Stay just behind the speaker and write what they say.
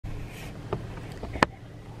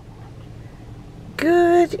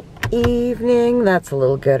evening. That's a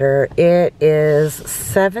little gooder. It is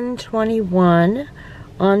 7:21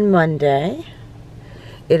 on Monday.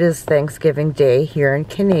 It is Thanksgiving Day here in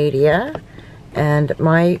Canada, and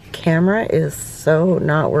my camera is so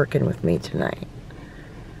not working with me tonight.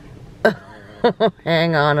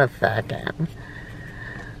 Hang on a second.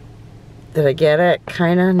 Did I get it?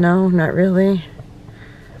 Kinda? No, not really.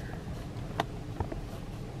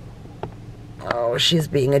 Oh, she's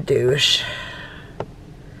being a douche.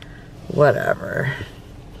 Whatever.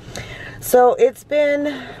 So it's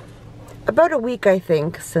been about a week, I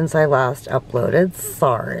think, since I last uploaded.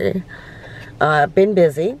 Sorry. Been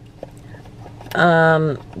busy.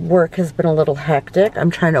 Work has been a little hectic.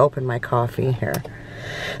 I'm trying to open my coffee here.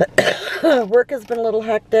 Work has been a little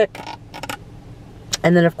hectic.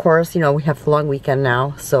 And then, of course, you know, we have the long weekend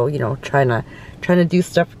now. So, you know, trying to do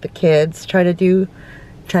stuff with the kids. Trying to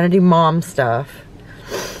do mom stuff.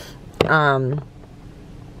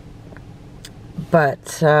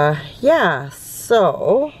 Yeah,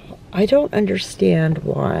 so I don't understand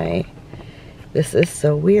why this is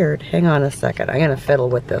so weird. Hang on a second. I'm gonna fiddle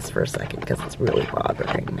with this for a second because it's really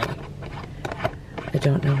bothering me. I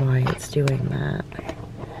don't know why it's doing that.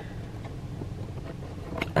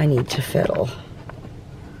 I need to fiddle.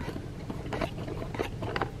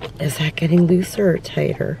 Is that getting looser or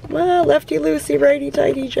tighter? Well, lefty loosey, righty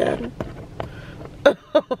tighty, Jen.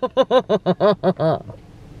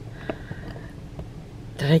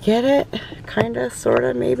 Did I get it? Kinda,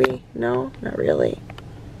 sorta, maybe? No, not really.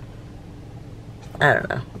 I don't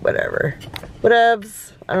know. Whatever.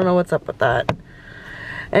 Whatevs. I don't know what's up with that.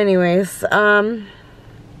 Anyways,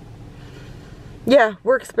 yeah,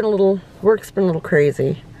 work's been a little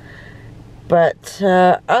crazy. But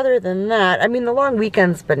other than that, I mean, the long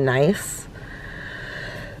weekend's been nice.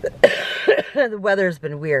 The weather's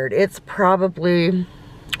been weird. It's probably,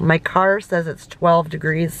 my car says it's 12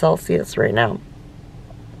 degrees Celsius right now.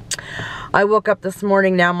 I woke up this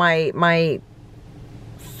morning. Now my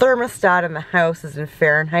thermostat in the house is in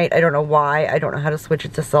Fahrenheit. I don't know why. I don't know how to switch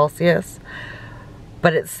it to Celsius.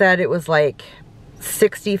 But it said it was like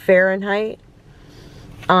 60 Fahrenheit,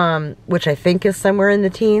 which I think is somewhere in the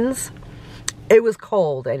teens. It was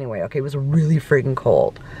cold anyway. Okay, it was really freaking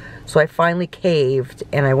cold. So I finally caved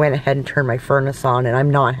and I went ahead and turned my furnace on, and I'm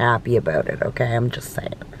not happy about it, okay? I'm just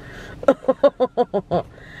saying.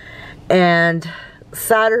 And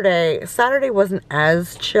Saturday wasn't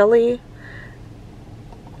as chilly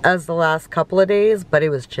as the last couple of days, but it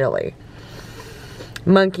was chilly.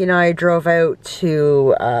 Monkey and I drove out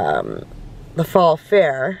to the fall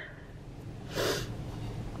fair,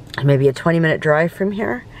 maybe a 20-minute drive from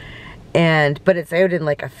here, but it's out in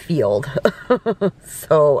like a field,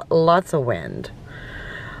 so lots of wind.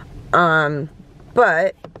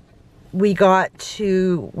 But we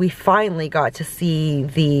finally got to see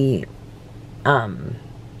the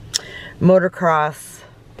motocross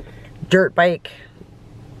dirt bike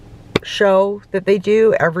show that they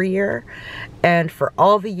do every year. And for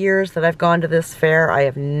all the years that I've gone to this fair, I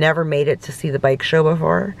have never made it to see the bike show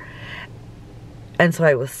before. And so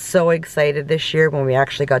I was so excited this year when we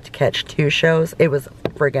actually got to catch 2 shows. It was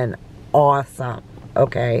friggin' awesome.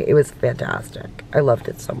 Okay, it was fantastic. I loved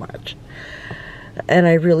it so much. And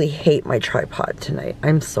I really hate my tripod tonight.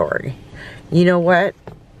 I'm sorry. You know what?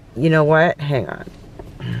 You know what? Hang on.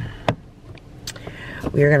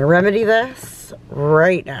 We are going to remedy this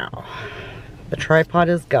right now. The tripod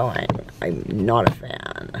is going. I'm not a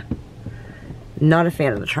fan. Not a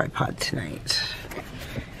fan of the tripod tonight.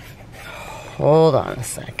 Hold on a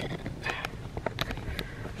second.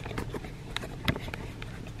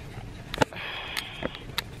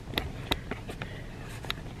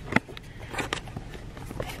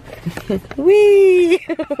 Whee!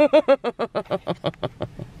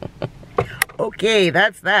 Okay,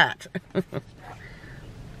 that's that.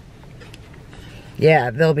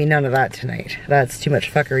 Yeah, there'll be none of that tonight. That's too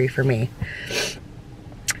much fuckery for me.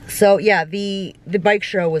 So yeah, the bike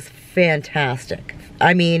show was fantastic.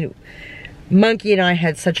 I mean, Monkey and I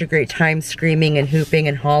had such a great time screaming and hooping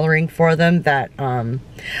and hollering for them that, I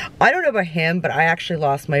don't know about him, but I actually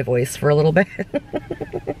lost my voice for a little bit.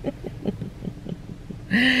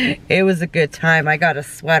 It was a good time. I got a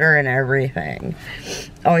sweater and everything.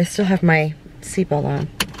 Oh, I still have my seatbelt on.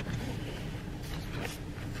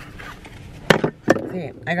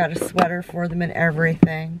 See, I got a sweater for them and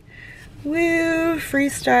everything. Woo,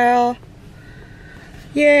 freestyle.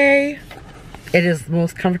 Yay. It is the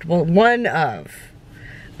most comfortable, one of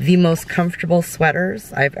the most comfortable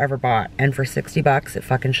sweaters I've ever bought. And for 60 bucks, it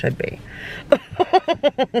fucking should be.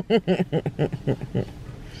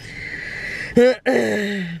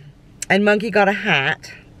 And Monkey got a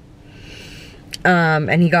hat.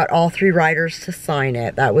 And he got all 3 riders to sign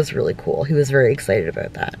it. That was really cool. He was very excited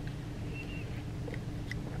about that.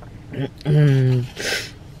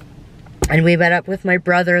 And we met up with my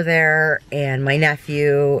brother there, and my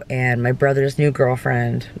nephew, and my brother's new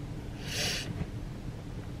girlfriend.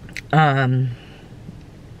 And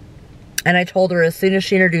I told her as soon as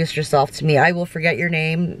she introduced herself to me, I will forget your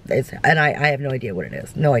name. And I have no idea what it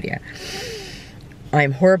is. No idea.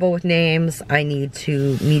 I'm horrible with names. I need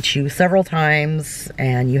to meet you several times,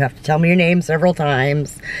 and you have to tell me your name several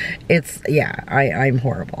times. It's, yeah, I'm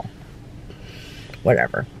horrible.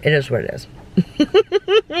 Whatever. It is what it is.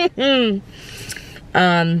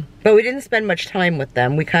 But we didn't spend much time with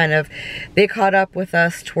them. They caught up with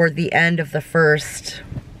us toward the end of the first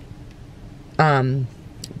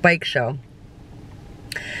bike show.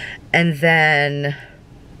 And then,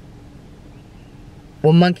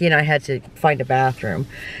 well, Monkey and I had to find a bathroom.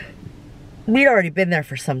 We'd already been there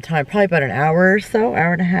for some time, probably about an hour or so,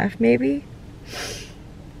 hour and a half maybe.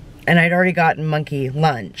 And I'd already gotten Monkey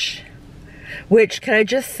lunch. Which, can I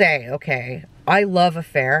just say, okay, I love a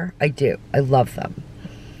fair. I do. I love them.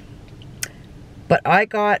 But I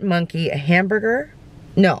got Monkey a hamburger.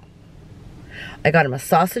 No. I got him a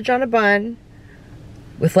sausage on a bun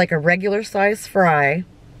with like a regular size fry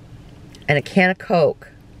and a can of Coke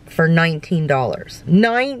for $19.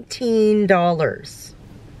 $19.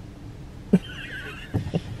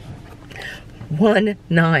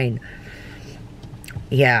 19.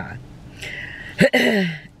 Yeah.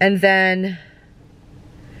 And then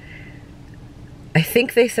I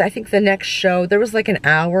think the next show, there was like an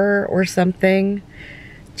hour or something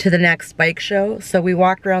to the next bike show. So we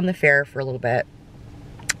walked around the fair for a little bit.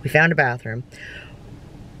 We found a bathroom.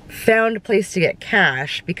 Found a place to get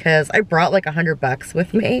cash because I brought like $100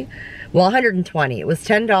 with me. Well, 120. It was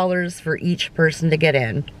 $10 for each person to get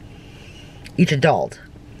in. Each adult.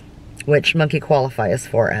 Which Monkey qualifies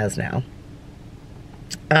for as now.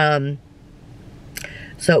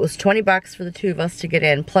 So it was $20 for the 2 of us to get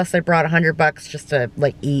in. Plus I brought $100 just to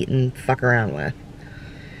like eat and fuck around with.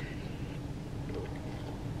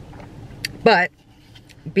 But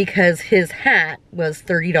because his hat was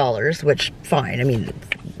 $30, which fine, I mean,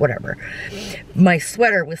 whatever. My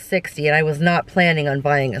sweater was $60 and I was not planning on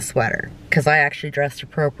buying a sweater because I actually dressed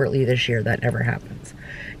appropriately this year. That never happens.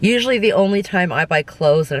 Usually the only time I buy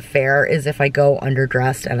clothes at a fair is if I go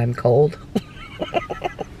underdressed and I'm cold.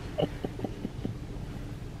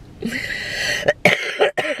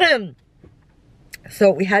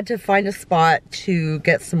 So we had to find a spot to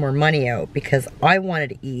get some more money out because I wanted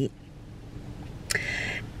to eat.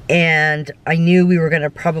 And I knew we were going to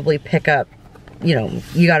probably pick up, you know,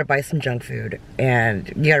 you got to buy some junk food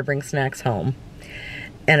and you got to bring snacks home.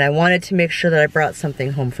 And I wanted to make sure that I brought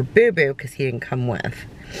something home for Boo Boo because he didn't come with.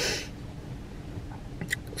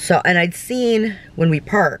 So, and I'd seen when we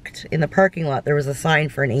parked in the parking lot, there was a sign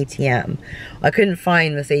for an ATM. I couldn't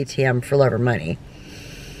find this ATM for love or money.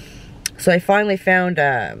 So I finally found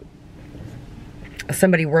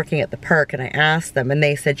somebody working at the park and I asked them and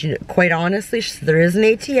they said, you know, quite honestly, she said, there is an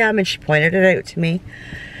ATM, and she pointed it out to me.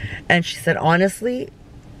 And she said, honestly,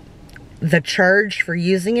 the charge for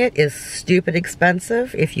using it is stupid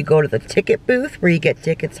expensive. If you go to the ticket booth where you get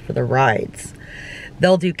tickets for the rides,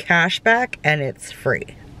 they'll do cash back and it's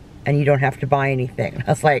free. And you don't have to buy anything.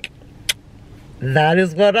 I was like, that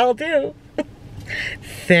is what I'll do.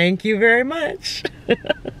 Thank you very much.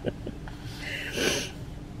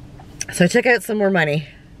 So I took out some more money.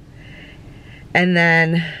 And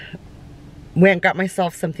then went and got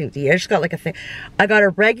myself something to eat. I just got like a thing. I got a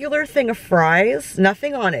regular thing of fries.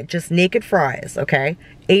 Nothing on it. Just naked fries, okay?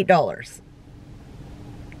 $8.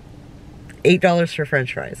 $8 for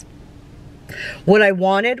French fries. What I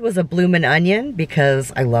wanted was a bloomin' onion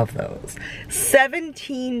because I love those.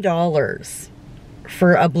 $17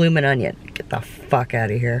 for a bloomin' onion. Get the fuck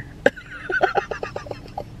out of here.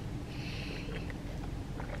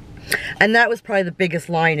 And that was probably the biggest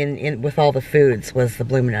line in with all the foods was the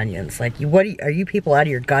bloomin' onions. Like, are you people out of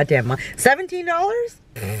your goddamn mind? $17?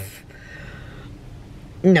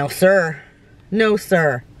 No, sir. No,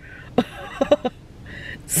 sir.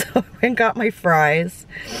 So I went and got my fries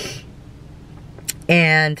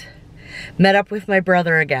and met up with my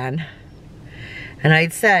brother again. And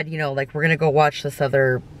I'd said, you know, like, we're gonna go watch this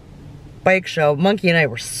other bike show. Monkey and I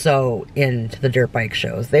were so into the dirt bike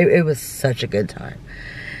shows. It was such a good time.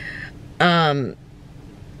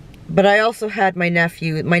 But I also had my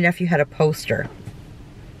nephew had a poster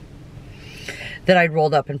that I'd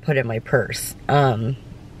rolled up and put in my purse. So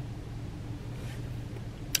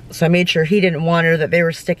I made sure he didn't want her, that they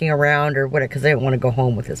were sticking around or whatever, because they didn't want to go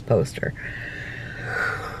home with his poster.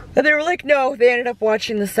 And they were like, no, they ended up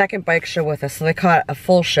watching the second bike show with us, so they caught a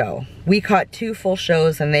full show. We caught 2 full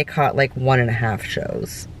shows, and they caught like 1.5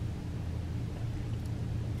 shows.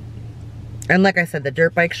 And like I said, the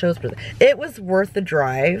dirt bike shows, it was worth the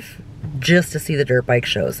drive just to see the dirt bike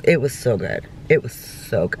shows. It was so good. It was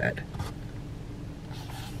so good.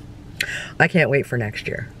 I can't wait for next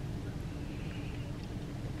year.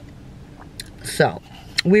 So,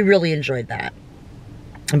 we really enjoyed that.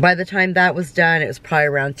 And by the time that was done, it was probably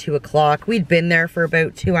around 2 o'clock. We'd been there for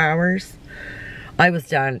about 2 hours. I was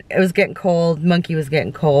done. It was getting cold. Monkey was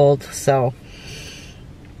getting cold. So,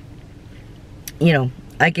 you know,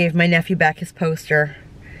 I gave my nephew back his poster.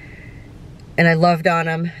 And I loved on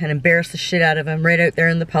him and embarrassed the shit out of him right out there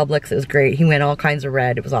in the Publix. It was great. He went all kinds of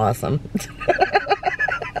red. It was awesome.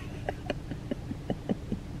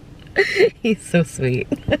 He's so sweet.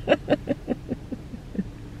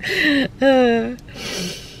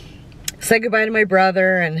 Said goodbye to my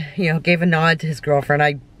brother and, you know, gave a nod to his girlfriend.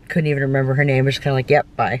 I couldn't even remember her name. I was just kind of like, yep,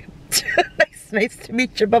 bye. nice to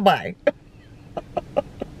meet you, bye-bye.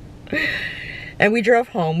 And we drove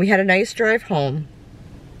home. We had a nice drive home.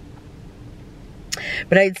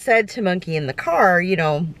 But I'd said to Monkey in the car, you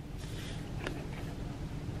know,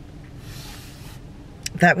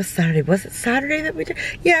 that was Saturday. Was it Saturday that we did?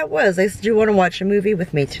 Yeah, it was. I said, do you want to watch a movie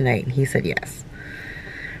with me tonight? And he said yes.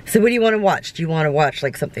 So what do you want to watch? Do you want to watch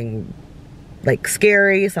like something like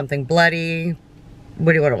scary, something bloody?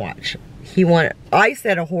 What do you want to watch? I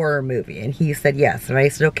said a horror movie, and he said yes. And I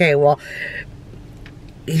said, okay, well,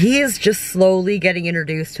 he is just slowly getting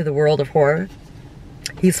introduced to the world of horror.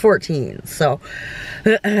 He's 14, so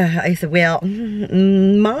I said, well,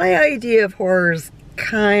 my idea of horror is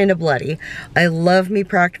kind of bloody. I love me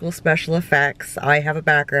practical special effects. I have a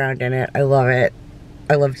background in it. I love it.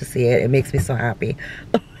 I love to see it. It makes me so happy.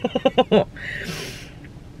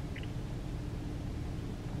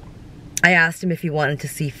 I asked him if he wanted to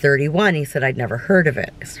see 31. He said, I'd never heard of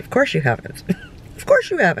it. I said, of course you haven't. Of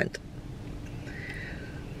course you haven't.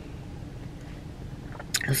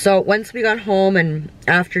 So once we got home and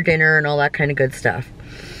after dinner and all that kind of good stuff,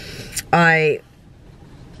 I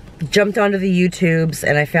jumped onto the YouTubes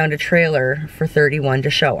and I found a trailer for 31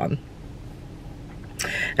 to show him.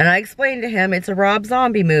 And I explained to him it's a Rob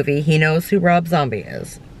Zombie movie. He knows who Rob Zombie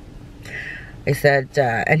is. I said,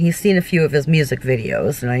 and he's seen a few of his music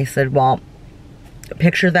videos. And I said, well,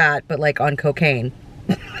 picture that, but like on cocaine.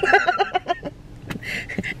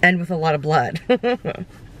 And with a lot of blood.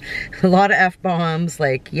 A lot of F-bombs,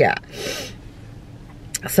 like, yeah.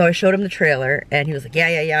 So I showed him the trailer, and he was like, yeah,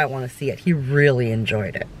 I want to see it. He really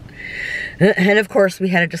enjoyed it. And of course, we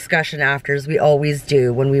had a discussion after, as we always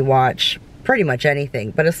do when we watch pretty much anything,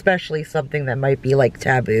 but especially something that might be like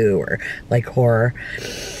taboo or like horror.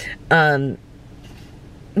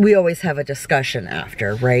 We always have a discussion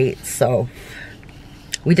after, right? So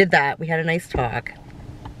we did that. We had a nice talk.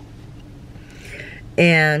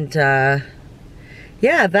 And,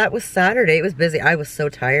 yeah, that was Saturday. It was busy. I was so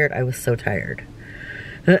tired. I was so tired.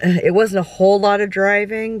 It wasn't a whole lot of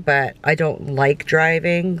driving, but I don't like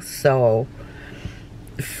driving. So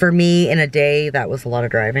for me, in a day, that was a lot of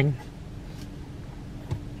driving.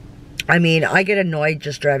 I mean, I get annoyed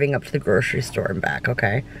just driving up to the grocery store and back,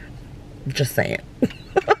 okay? Just saying.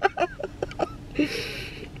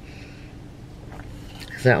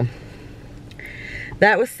 So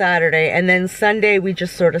that was Saturday, and then Sunday we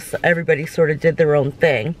just everybody sort of did their own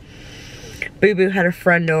thing. Boo Boo had a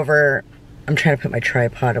friend over. I'm trying to put my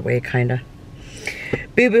tripod away, kinda.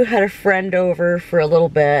 Boo Boo had a friend over for a little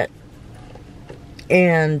bit,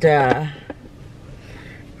 and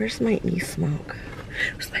where's my e-smoke?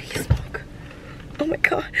 Where's my e-smoke? Oh my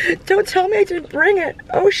god, don't tell me I didn't bring it.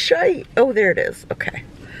 Oh shite. Oh, there it is. Okay.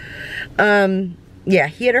 Yeah,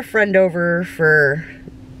 he had a friend over for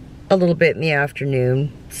a little bit in the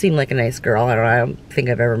afternoon. Seemed like a nice girl. I don't think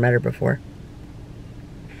I've ever met her before.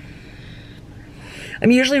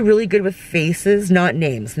 I'm usually really good with faces, not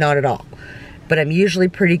names, not at all. But I'm usually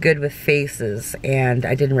pretty good with faces, and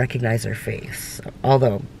I didn't recognize her face.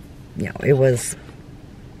 Although, you know, it was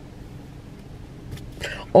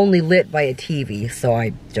only lit by a TV, so I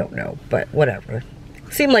don't know, but whatever.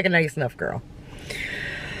 Seemed like a nice enough girl.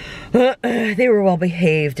 They were well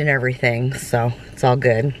behaved and everything, so it's all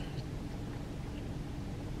good.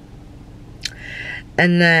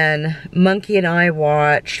 And then Monkey and I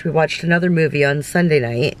watched another movie on Sunday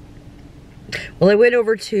night. Well, I went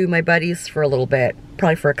over to my buddies for a little bit,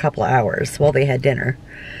 probably for a couple of hours while they had dinner,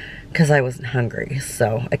 because I wasn't hungry.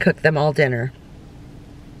 So I cooked them all dinner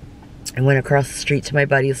and went across the street to my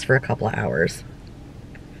buddies for a couple of hours.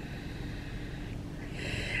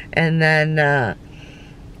 And then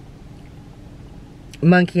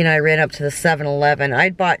Monkey and I ran up to the 7-Eleven.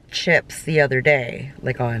 I'd bought chips the other day,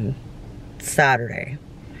 like on Saturday.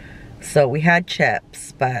 So we had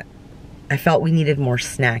chips, but I felt we needed more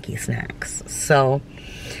snacky snacks. So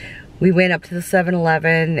we went up to the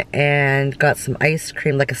 7-Eleven and got some ice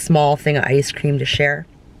cream, like a small thing of ice cream to share.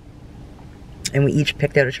 And we each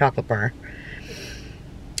picked out a chocolate bar.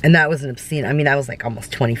 And that was an obscene, I mean, that was like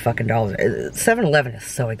almost $20 fucking. 7-Eleven is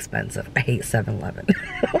so expensive. I hate 7-Eleven.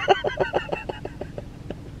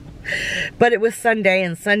 But it was Sunday,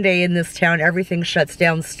 and Sunday in this town, everything shuts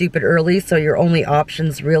down stupid early, so your only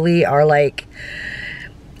options really are like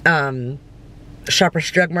Shoppers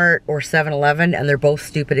Drug Mart or 7-Eleven, and they're both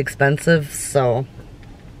stupid expensive, so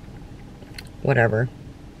whatever.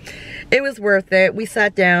 It was worth it. We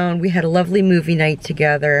sat down, we had a lovely movie night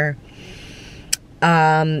together.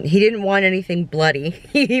 He didn't want anything bloody.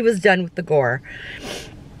 He was done with the gore.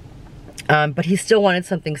 But he still wanted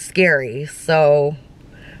something scary, so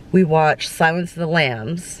we watched Silence of the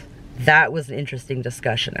Lambs. That was an interesting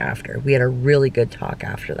discussion after. We had a really good talk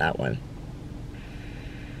after that one.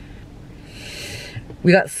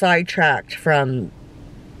 We got sidetracked from,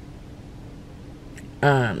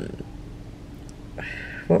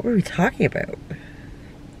 what were we talking about?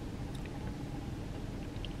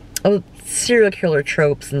 Oh, serial killer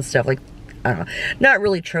tropes and stuff, like, I don't know, not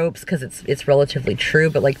really tropes because it's relatively true,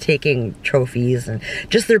 but like taking trophies and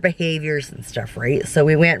just their behaviors and stuff, right? So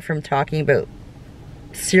we went from talking about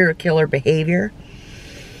serial killer behavior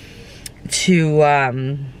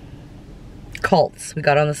to cults. We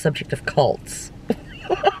got on the subject of cults.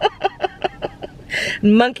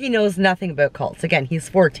 Monkey knows nothing about cults. Again, he's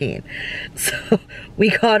 14. So we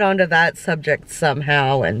got onto that subject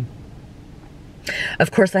somehow, and of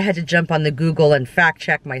course, I had to jump on the Google and fact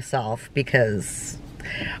check myself because,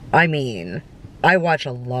 I mean, I watch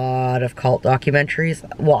a lot of cult documentaries.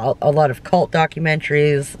 Well, a lot of cult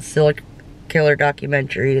documentaries, serial killer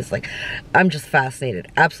documentaries. Like, I'm just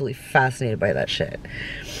fascinated, absolutely fascinated by that shit.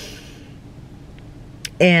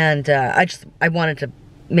 And I wanted to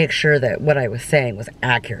make sure that what I was saying was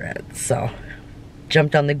accurate. So,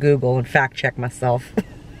 jumped on the Google and fact checked myself.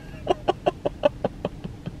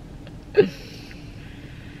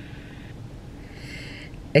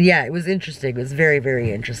 And yeah, it was interesting. It was very,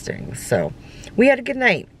 very interesting. So, we had a good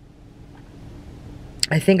night.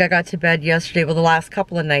 I think I got to bed yesterday, well, the last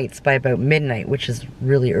couple of nights by about midnight, which is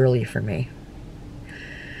really early for me.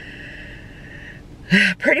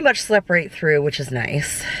 Pretty much slept right through, which is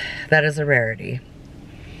nice. That is a rarity.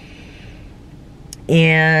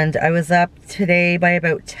 And I was up today by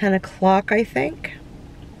about 10 o'clock, I think.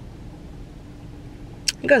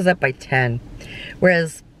 I think I was up by 10.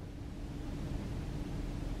 Whereas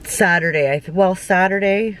Saturday,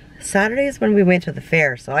 Saturday is when we went to the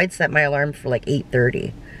fair, so I'd set my alarm for like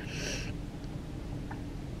 8:30.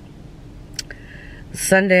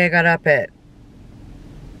 Sunday I got up at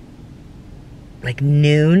like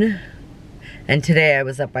noon, and today I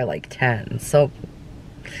was up by like 10, so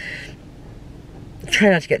try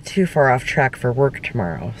not to get too far off track for work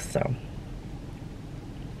tomorrow, so.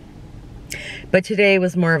 But today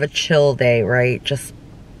was more of a chill day, right? Just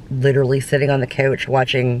literally sitting on the couch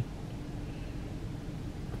watching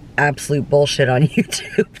absolute bullshit on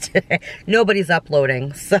YouTube today. Nobody's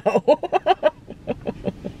uploading, so.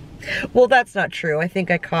 Well, that's not true. I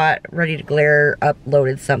think I caught Ready to Glare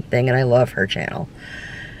uploaded something, and I love her channel.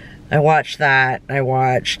 I watched that. I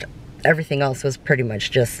watched everything else was pretty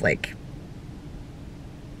much just like,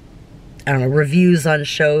 I don't know, reviews on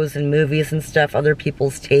shows and movies and stuff, other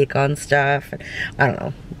people's take on stuff. I don't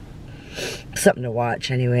know. Something to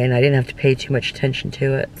watch anyway, and I didn't have to pay too much attention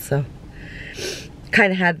to it, so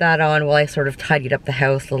kind of had that on while I sort of tidied up the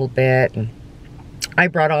house a little bit. And I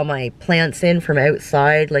brought all my plants in from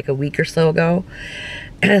outside like a week or so ago,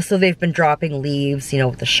 so they've been dropping leaves, you know,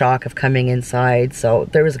 with the shock of coming inside. So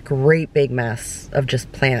there was a great big mess of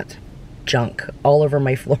just plant junk all over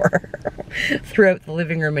my floor throughout the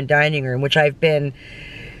living room and dining room, which I've been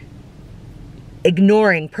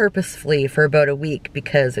ignoring purposefully for about a week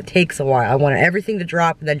because it takes a while. I want everything to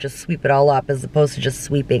drop and then just sweep it all up as opposed to just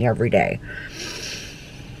sweeping every day.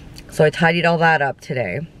 So I tidied all that up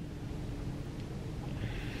today.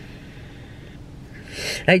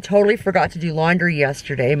 I totally forgot to do laundry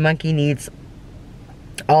yesterday. Monkey needs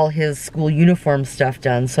all his school uniform stuff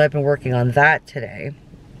done, so I've been working on that today.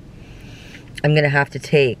 I'm gonna have to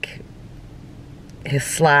take his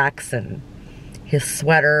slacks and his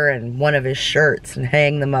sweater and one of his shirts and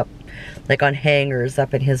hang them up like on hangers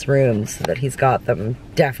up in his room so that he's got them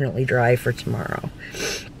definitely dry for tomorrow.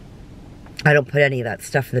 I don't put any of that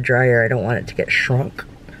stuff in the dryer. I don't want it to get shrunk.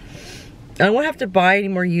 I won't have to buy any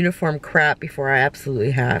more uniform crap before I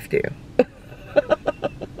absolutely have to.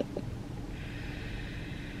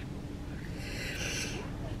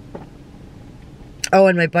 Oh,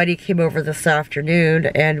 and my buddy came over this afternoon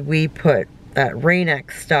and we put that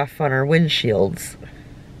Rain-X stuff on our windshields.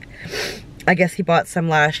 I guess he bought some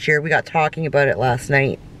last year. We got talking about it last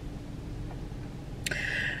night.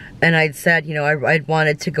 And I'd said, you know, I'd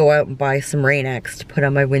wanted to go out and buy some Rain-X to put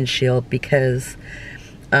on my windshield because,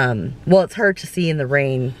 well, it's hard to see in the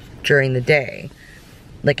rain during the day.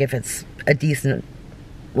 Like if it's a decent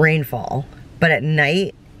rainfall. But at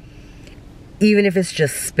night, even if it's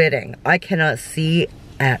just spitting, I cannot see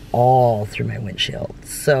at all through my windshield.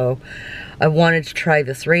 So I wanted to try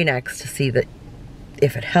this Rain-X to see that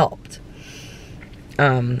if it helped.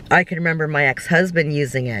 I can remember my ex-husband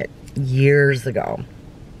using it years ago.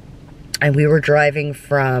 And we were driving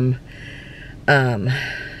from, we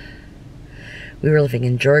were living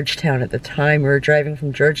in Georgetown at the time. We were driving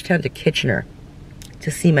from Georgetown to Kitchener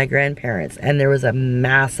to see my grandparents. And there was a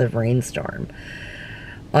massive rainstorm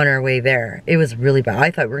on our way there. It was really bad. I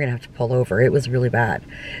thought we were gonna have to pull over. It was really bad.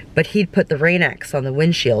 But he'd put the Rain-X on the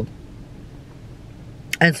windshield.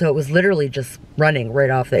 And so it was literally just running right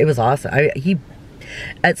off. It was awesome.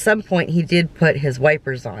 At some point he did put his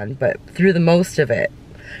wipers on, but through the most of it,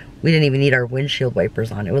 we didn't even need our windshield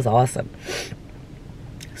wipers on. It was awesome.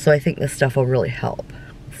 So I think this stuff will really help.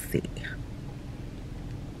 Let's see.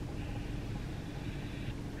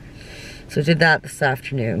 So I did that this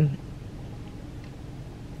afternoon.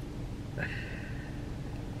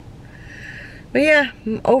 But yeah,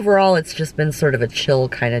 overall it's just been sort of a chill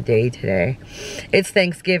kind of day today. It's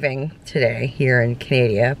Thanksgiving today here in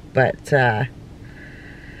Canada, but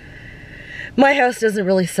my house doesn't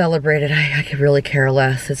really celebrate it. I could really care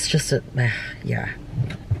less. It's just yeah.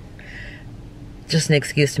 Just an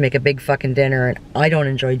excuse to make a big fucking dinner, and I don't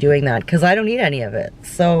enjoy doing that because I don't eat any of it.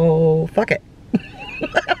 So, fuck it.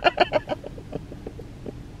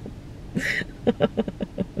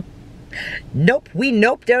 Nope, we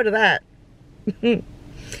noped out of that. I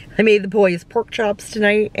made the boys pork chops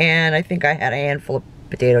tonight, and I think I had a handful of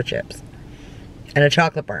potato chips and a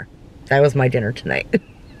chocolate bar. That was my dinner tonight.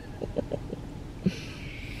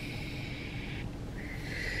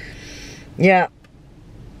 Yeah.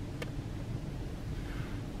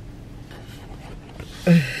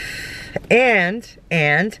 And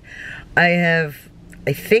I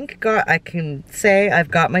can say I've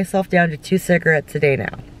got myself down to 2 cigarettes a day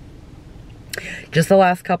now. Just the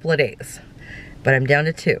last couple of days. But I'm down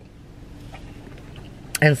to 2.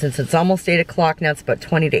 And since it's almost 8 o'clock now, it's about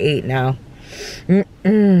 20 to 8 now.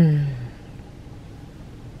 Doing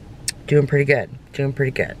pretty good. Doing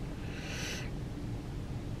pretty good.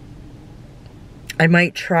 I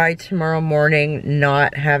might try tomorrow morning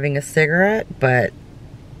not having a cigarette, but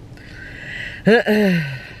we'll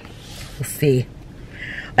see.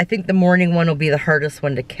 I think the morning one will be the hardest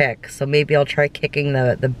one to kick, so maybe I'll try kicking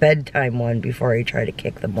the bedtime one before I try to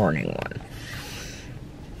kick the morning one.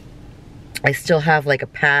 I still have like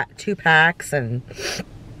 2 packs and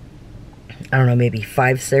I don't know, maybe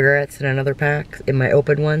 5 cigarettes in another pack in my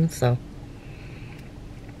open one, so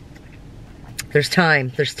there's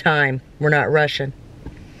time, we're not rushing.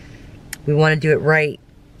 We want to do it right.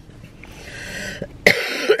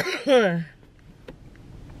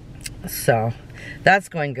 So that's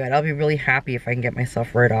going good. I'll be really happy if I can get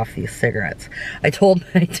myself right off these cigarettes. I told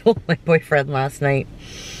my boyfriend last night,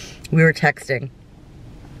 we were texting.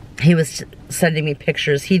 He was sending me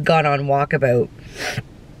pictures. He'd gone on walkabout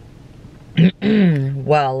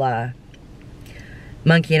while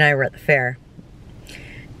Monkey and I were at the fair.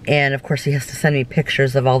 And of course he has to send me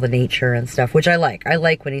pictures of all the nature and stuff, which I like. I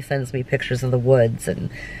like when he sends me pictures of the woods and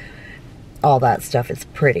all that stuff. It's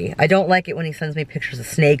pretty. I don't like it when he sends me pictures of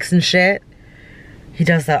snakes and shit. He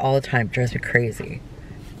does that all the time. It drives me crazy.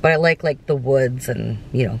 But I like the woods and,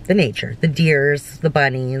 you know, the nature. The deers, the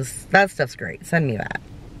bunnies. That stuff's great. Send me that.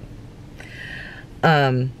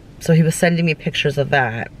 So he was sending me pictures of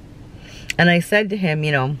that. And I said to him,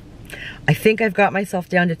 you know, I think I've got myself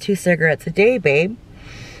down to 2 cigarettes a day, babe.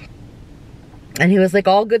 And he was like,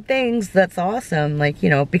 all good things. That's awesome. Like, you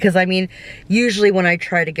know, because I mean, usually when I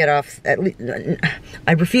try to get off, at least,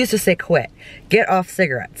 I refuse to say quit. Get off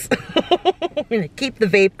cigarettes. I'm gonna keep the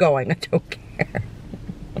vape going. I don't care.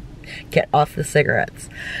 Get off the cigarettes.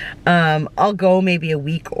 I'll go maybe a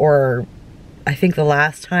week, or I think the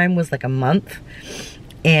last time was like a month.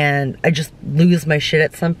 And I just lose my shit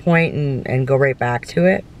at some point and go right back to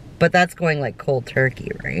it. But that's going like cold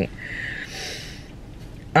turkey, right?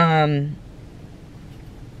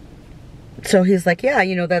 So he's like, yeah,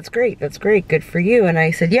 you know, that's great. That's great. Good for you. And I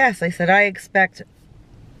said, yes. I said, I expect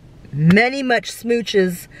many much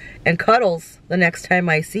smooches and cuddles the next time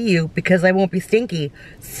I see you, because I won't be stinky.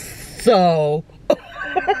 So...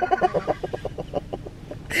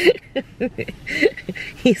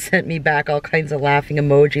 He sent me back all kinds of laughing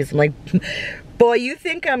emojis. I'm like, boy, you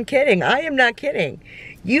think I'm kidding. I am not kidding.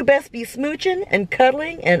 You best be smooching and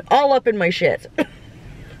cuddling and all up in my shit.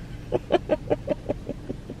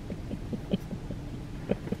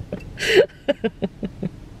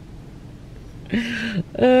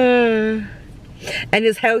 And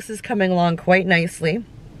his house is coming along quite nicely.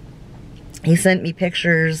 He sent me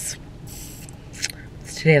pictures.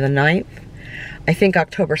 It's today the 9th. I think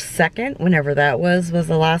October 2nd, whenever that was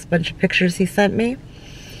the last bunch of pictures he sent me.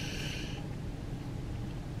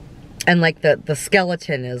 And like the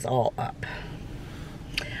skeleton is all up.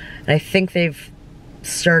 And I think they've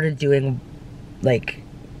started doing like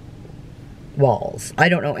walls. I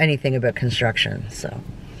don't know anything about construction, so.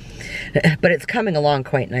 But it's coming along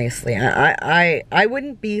quite nicely. I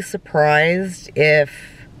wouldn't be surprised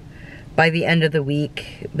if by the end of the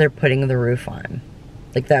week they're putting the roof on.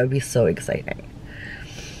 Like, that would be so exciting.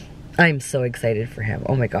 I'm so excited for him.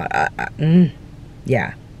 Oh my God.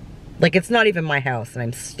 Yeah. Like, it's not even my house and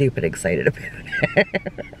I'm stupid excited about it.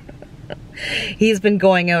 He's been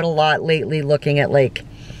going out a lot lately looking at like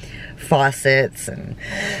faucets and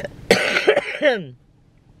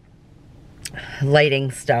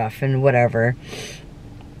lighting stuff and whatever.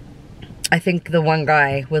 I think the one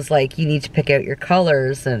guy was like, you need to pick out your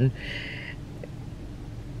colors, and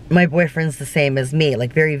my boyfriend's the same as me,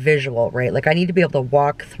 like very visual, right? Like, I need to be able to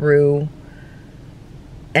walk through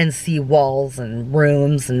and see walls and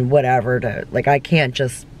rooms and whatever to, like, I can't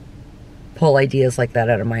just pull ideas like that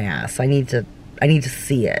out of my ass. I need to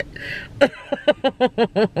see it.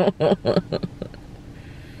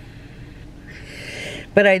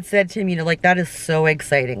 But I'd said to him, you know, like, that is so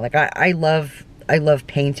exciting. Like, I love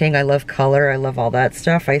painting. I love color. I love all that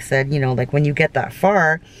stuff. I said, you know, like, when you get that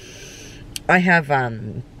far, I have,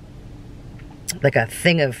 like a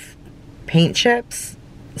thing of paint chips,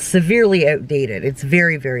 severely outdated. It's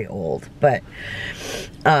very, very old, but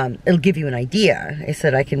it'll give you an idea. I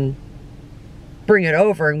said I can bring it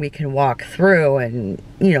over and we can walk through and,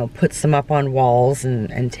 you know, put some up on walls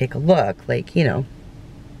and take a look. Like, you know,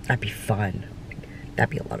 that'd be fun. That'd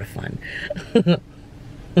be a lot of fun.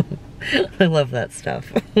 I love that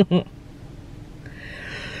stuff.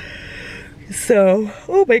 So,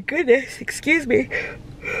 oh my goodness, excuse me.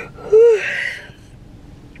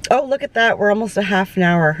 Oh, look at that. We're almost a half an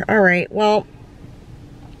hour. All right. Well,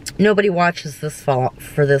 nobody watches this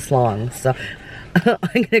for this long, so I'm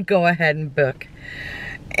going to go ahead and book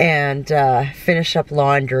and finish up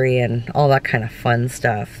laundry and all that kind of fun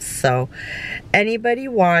stuff. So anybody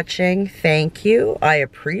watching, thank you. I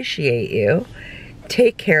appreciate you.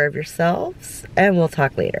 Take care of yourselves, and we'll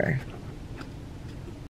talk later.